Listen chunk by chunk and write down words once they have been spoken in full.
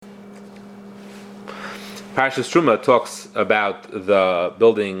Parashas Truma talks about the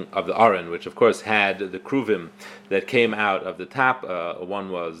building of the Aron, which of course had the kruvim that came out of the top.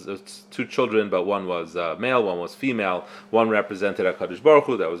 One was two children, but one was male, one was female. One represented HaKadosh Baruch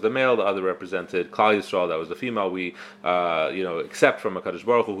Hu, that was the male. The other represented Klal Yisrael, that was the female. We, accept from HaKadosh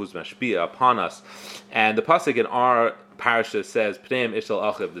Baruch Hu, who's mashpia upon us. And the pasuk in our parasha says, Pneim Ishal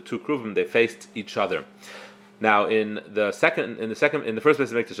Achiv, the two kruvim, they faced each other. Now, in the first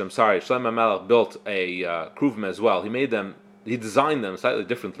place of Mikdash, Shlomo Melech built a kruvim as well. He designed them slightly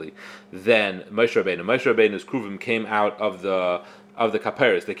differently than Moshe Rabbeinu. Moshe Rabbeinu's kruvim came out of the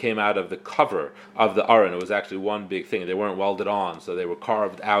kaperes. They came out of the cover of the aron. It was actually one big thing. They weren't welded on, so they were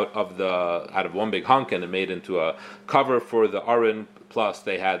carved out of one big hunk and made into a cover for the aron. Plus,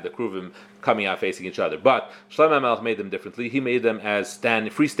 they had the kruvim coming out facing each other. But Shlomo Melech made them differently. He made them as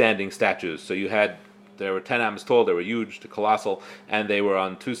freestanding statues. So there were 10 amos tall, they were huge, colossal, and they were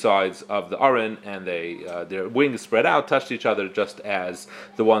on two sides of the Aron, and their wings spread out, touched each other just as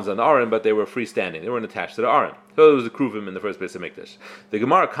the ones on the Aron, but they were freestanding. They weren't attached to the Aron. So it was the kruvim in the first base of Mikdash. The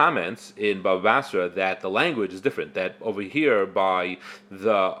Gemara comments in Baba Basra that the language is different, that over here by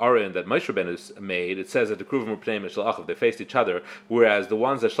the Aron that Moshe Rabbeinu made, it says that the kruvim were pneim mishal achav, they faced each other, whereas the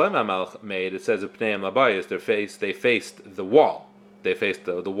ones that Shlomo Melech made, it says of pneim labayis, they faced the wall. They faced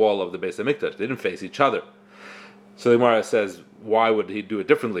the wall of the Beis HaMikdash. They didn't face each other. So the Gemara says, why would he do it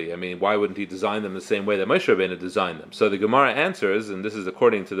differently? I mean, why wouldn't he design them the same way that Moshe Rabbeinu designed them? So the Gemara answers, and this is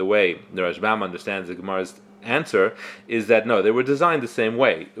according to the way the Rashbam understands the Gemara's answer, is that no, they were designed the same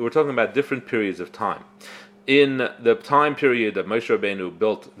way. We're talking about different periods of time. In the time period that Moshe Rabbeinu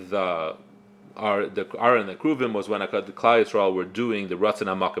built the Aron, the kruvim, was when the Klal Yisrael were doing the Ratzon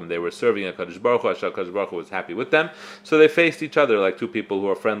HaMakom. They were serving HaKadosh Baruch Hu. HaKadosh Baruch Hu was happy with them, so they faced each other like two people who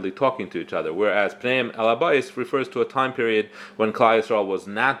are friendly, talking to each other. Whereas Pneim El Abayis refers to a time period when Klal Yisrael was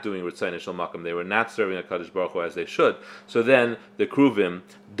not doing Ratzon HaMakom. They were not serving HaKadosh Baruch Hu as they should. So then the kruvim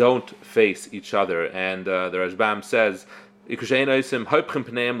don't face each other, and the Rashbam says, they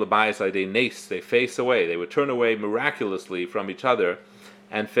face away. They would turn away miraculously from each other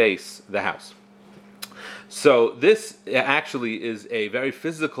and face the house. So this actually is a very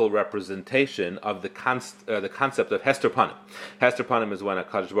physical representation of the concept of Hester Panim. Hester Panim is when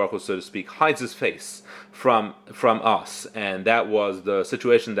HaKadosh Baruch Hu, so to speak, hides his face from us, and that was the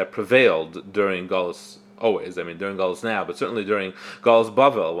situation that prevailed during Galus. Always, during Galus now, but certainly during Galus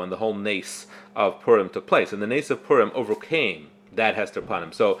Bavel, when the whole Nace of Purim took place, and the Nace of Purim overcame that Hester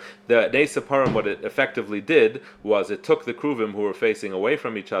Panim. So the Nace of Purim, what it effectively did was it took the kruvim who were facing away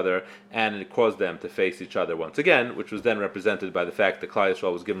from each other and it caused them to face each other once again, which was then represented by the fact that Klal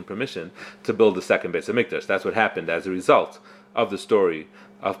Yisrael was given permission to build the second Beis HaMikdash. That's what happened as a result of the story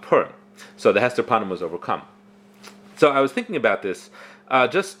of Purim. So the Hester Panim was overcome. So I was thinking about this.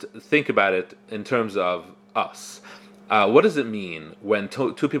 Just think about it in terms of us. What does it mean when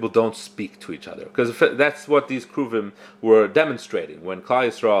two people don't speak to each other? Because that's what these kruvim were demonstrating. When Klal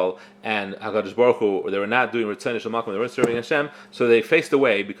Yisrael and HaKadosh Baruch Hu, they were not doing Ritzon Shel Makom, they weren't serving Hashem, so they faced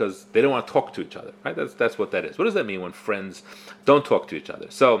away because they don't want to talk to each other. Right? That's what that is. What does that mean when friends don't talk to each other?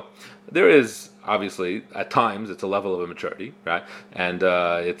 So there is, obviously, at times, it's a level of immaturity, right? And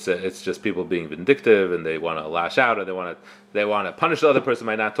it's just people being vindictive and they want to lash out or they want to punish the other person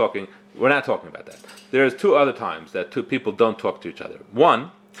by not talking. We're not talking about that. There's two other times that two people don't talk to each other.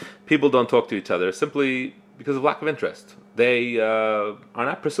 One, people don't talk to each other simply because of lack of interest. They are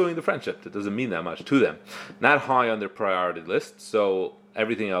not pursuing the friendship. It doesn't mean that much to them. Not high on their priority list, so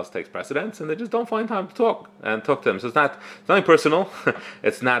everything else takes precedence, and they just don't find time to talk to them. So it's nothing personal.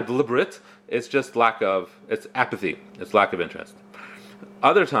 It's not deliberate. It's just it's apathy. It's lack of interest.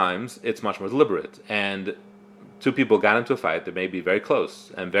 Other times, it's much more deliberate, and two people got into a fight. They may be very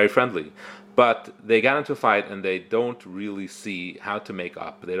close and very friendly, but they got into a fight and they don't really see how to make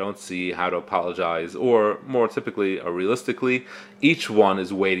up. They don't see how to apologize, or more typically or realistically, each one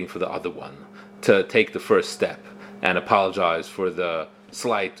is waiting for the other one to take the first step and apologize for the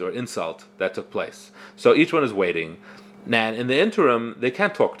slight or insult that took place. So each one is waiting. And in the interim, they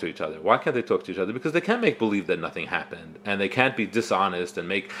can't talk to each other. Why can't they talk to each other? Because they can't make believe that nothing happened. And they can't be dishonest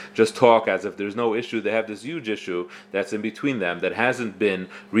and just talk as if there's no issue. They have this huge issue that's in between them that hasn't been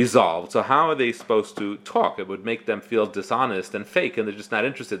resolved. So how are they supposed to talk? It would make them feel dishonest and fake, and they're just not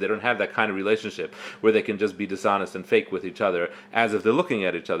interested. They don't have that kind of relationship where they can just be dishonest and fake with each other as if they're looking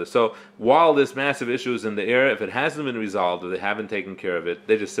at each other. So while this massive issue is in the air, if it hasn't been resolved or they haven't taken care of it,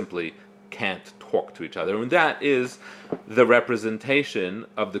 they just simply can't talk to each other. And that is the representation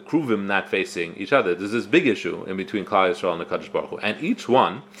of the kruvim not facing each other. There's this big issue in between Klal Yisrael and the HaKadosh Baruch Hu. And each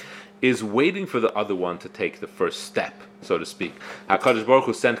one is waiting for the other one to take the first step, so to speak. HaKadosh Baruch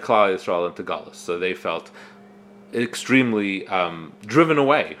Hu sent Klal Yisrael into Galus, so they felt extremely driven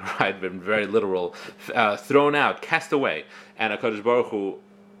away, right? Been very literal, thrown out, cast away. And HaKadosh Baruch Hu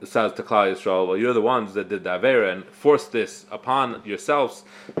says to Klal Yisrael, well, you're the ones that did the Avera and forced this upon yourselves.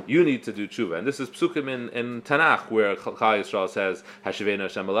 You need to do tshuva. And this is psukim in Tanakh, where Klal Yisrael says, Hashivenu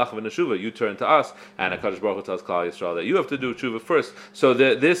Hashem melech v'neshuva, you turn to us, and HaKadosh Baruch Hu tells Klal Yisrael that you have to do tshuva first. So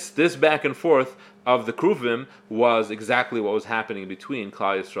this back and forth of the Kruvim was exactly what was happening between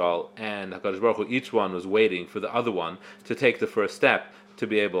Klal Yisrael and HaKadosh Baruch Hu. Each one was waiting for the other one to take the first step to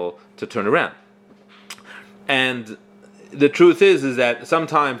be able to turn around. And the truth is that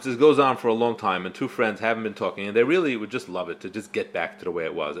sometimes this goes on for a long time, and two friends haven't been talking, and they really would just love it to just get back to the way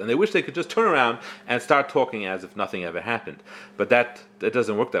it was, and they wish they could just turn around and start talking as if nothing ever happened. But that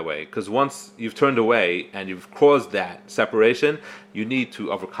doesn't work that way, because once you've turned away and you've caused that separation, you need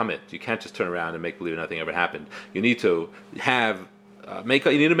to overcome it. You can't just turn around and make believe nothing ever happened. You need to have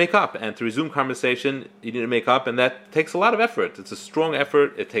you need to make up, and to resume conversation, you need to make up, and that takes a lot of effort. It's a strong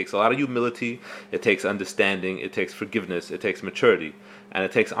effort. It takes a lot of humility. It takes understanding. It takes forgiveness. It takes maturity, and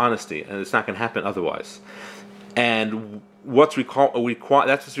it takes honesty. And it's not going to happen otherwise. And that's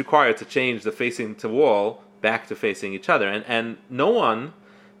what's required to change the facing the wall back to facing each other. And no one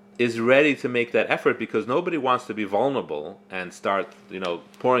is ready to make that effort, because nobody wants to be vulnerable and start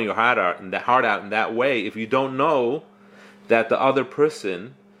pouring your heart out in that way if you don't know that the other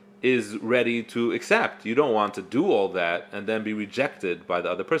person is ready to accept. You don't want to do all that and then be rejected by the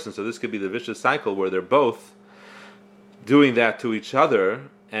other person. So this could be the vicious cycle where they're both doing that to each other,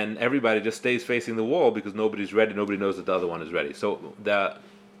 and everybody just stays facing the wall because nobody's ready. Nobody knows that the other one is ready. So the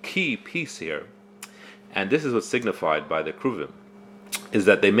key piece here, and this is what's signified by the Kruvim, is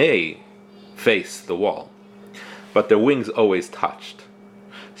that they may face the wall, but their wings always touched.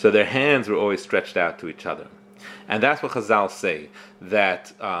 So their hands were always stretched out to each other. And that's what Chazal say,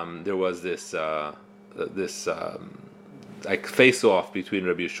 that there was this face-off between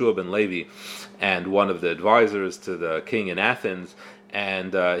Rabbi Yeshua ben Levi and one of the advisors to the king in Athens,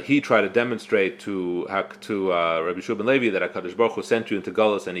 and he tried to demonstrate to Rabbi Yeshua ben Levi that HaKadosh Baruch Hu sent you into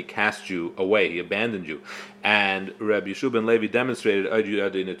Galus and he cast you away, he abandoned you. And Rabbi Yeshua ben Levi demonstrated,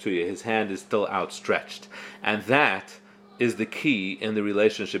 his hand is still outstretched. And that is the key in the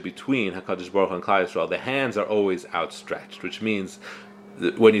relationship between HaKadosh Baruch Hu and Klal Yisrael. The hands are always outstretched, which means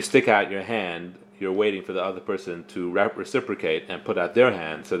that when you stick out your hand, you're waiting for the other person to reciprocate and put out their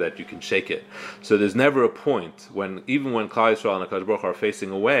hand so that you can shake it. So there's never a point even when Klal Yisrael and HaKadosh Baruch Hu are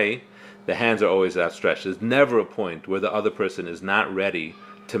facing away, the hands are always outstretched. There's never a point where the other person is not ready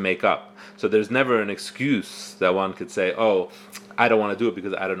to make up. So there's never an excuse that one could say, oh, I don't want to do it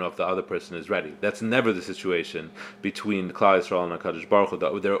because I don't know if the other person is ready. That's never the situation between Klal Yisrael and HaKadosh Baruch Hu.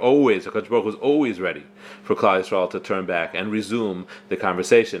 HaKadosh Baruch Hu is always ready for Klal Yisrael to turn back and resume the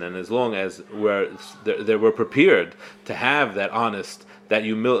conversation. And as long as we're prepared to have that honest, that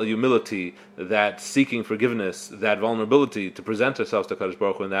humility, that seeking forgiveness, that vulnerability to present ourselves to HaKadosh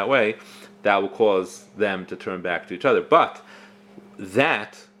Baruch Hu in that way, that will cause them to turn back to each other. But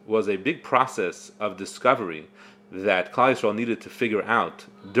that was a big process of discovery that Klal Yisrael needed to figure out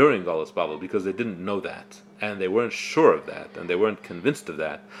during Galus Babel, because they didn't know that, and they weren't sure of that, and they weren't convinced of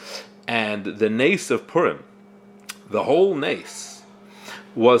that. And the nace of Purim, the whole nace,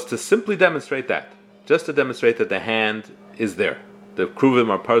 was to simply demonstrate that, just to demonstrate that the hand is there. The Kruvim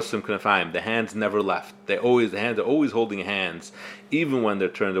are Parsim Knafayim. The hands never left. The hands are always holding hands, even when they're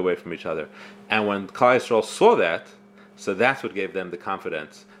turned away from each other. And when Klal Yisrael saw that, so that's what gave them the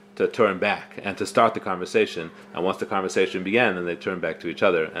confidence to turn back and to start the conversation. And once the conversation began, then they turned back to each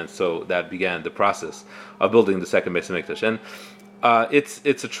other. And so that began the process of building the second Beis Hamikdash. And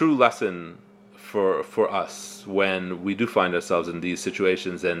it's a true lesson for us when we do find ourselves in these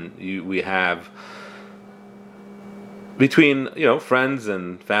situations, and we have between friends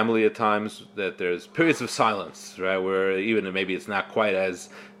and family at times that there's periods of silence, right? Where even maybe it's not quite as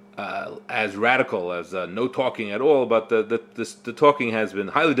radical as no talking at all, but the talking has been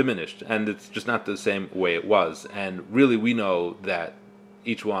highly diminished, and it's just not the same way it was. And really, we know that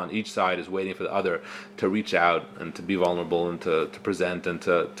each side is waiting for the other to reach out and to be vulnerable and to present and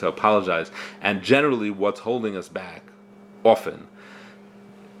to apologize. And generally, what's holding us back, often,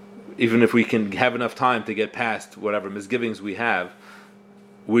 even if we can have enough time to get past whatever misgivings we have,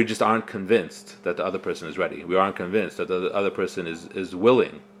 we just aren't convinced that the other person is ready. We aren't convinced that the other person is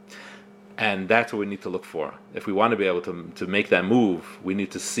willing. And that's what we need to look for. If we want to be able to make that move, we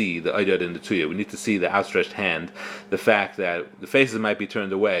need to see the Ayad in the Tuya. We need to see the outstretched hand, the fact that the faces might be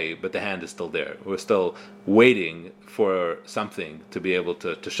turned away, but the hand is still there. We're still waiting for something to be able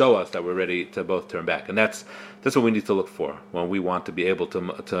to show us that we're ready to both turn back. And that's what we need to look for when we want to be able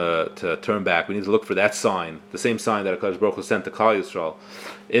to turn back. We need to look for that sign, the same sign that HaKadosh Baruch Hu sent to Klal Yisrael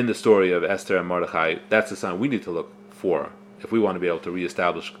in the story of Esther and Mordechai. That's the sign we need to look for if we want to be able to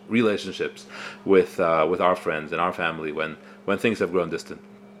reestablish relationships with our friends and our family when things have grown distant.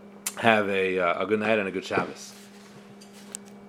 Have a good night and a good Shabbos.